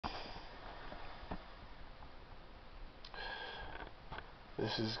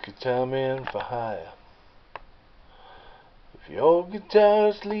This is Guitarman for hire. If your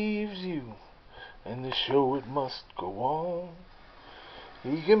guitarist leaves you and the show it must go on,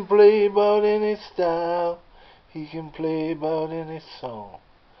 he can play about any style, he can play about any song.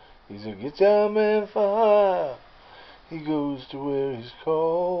 He's a guitarman for hire. He goes to where he's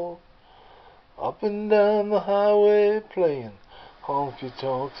called, up and down the highway playing honky,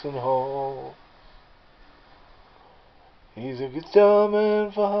 tonks and halls. He's a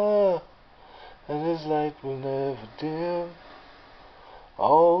guitarman for hire, and his light will never dim.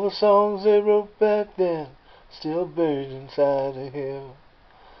 All the songs they wrote back then, still buried inside of him.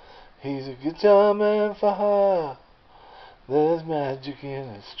 He's a guitarman for hire. There's magic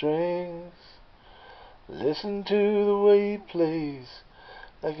in his strings. Listen to the way he plays,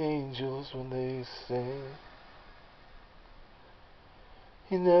 like angels when they sing.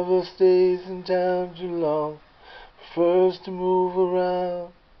 He never stays in town too long, prefers to move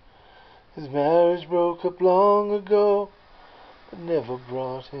around. His marriage broke up long ago, but never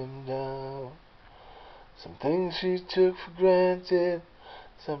brought him down. Some things she took for granted,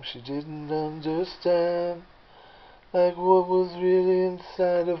 some she didn't understand, like what was really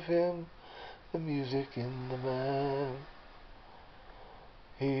inside of him, the music in the man.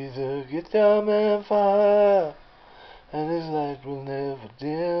 He's a guitarman for hire, and his light will never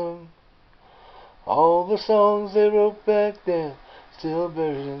dim. All the songs they wrote back then, still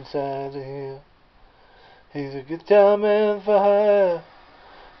buried inside of him. He's a guitarman for hire.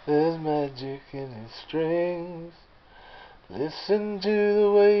 There's magic in his strings. Listen to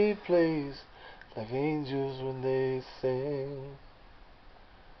the way he plays, like angels when they sing.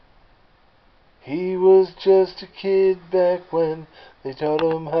 He was just a kid back when they taught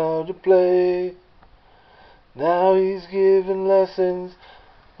him how to play. Now he's giving lessons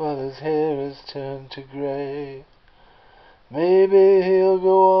while his hair has turned to gray. Maybe he'll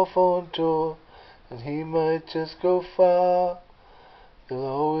go off on tour, and he might just go far. There'll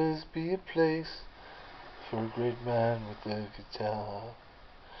always be a place for a great man with a guitar.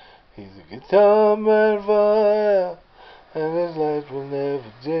 He's a guitar man for hire, and his light will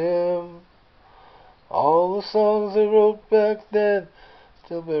never dim. All the songs they wrote back then,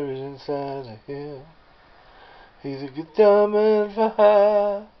 still buried inside of him. He's a guitar man for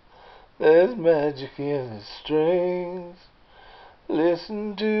hire. There's magic in his strings.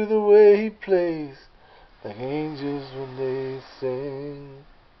 Listen to the way he plays, like angels when they sing.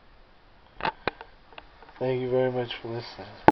 Thank you very much for listening.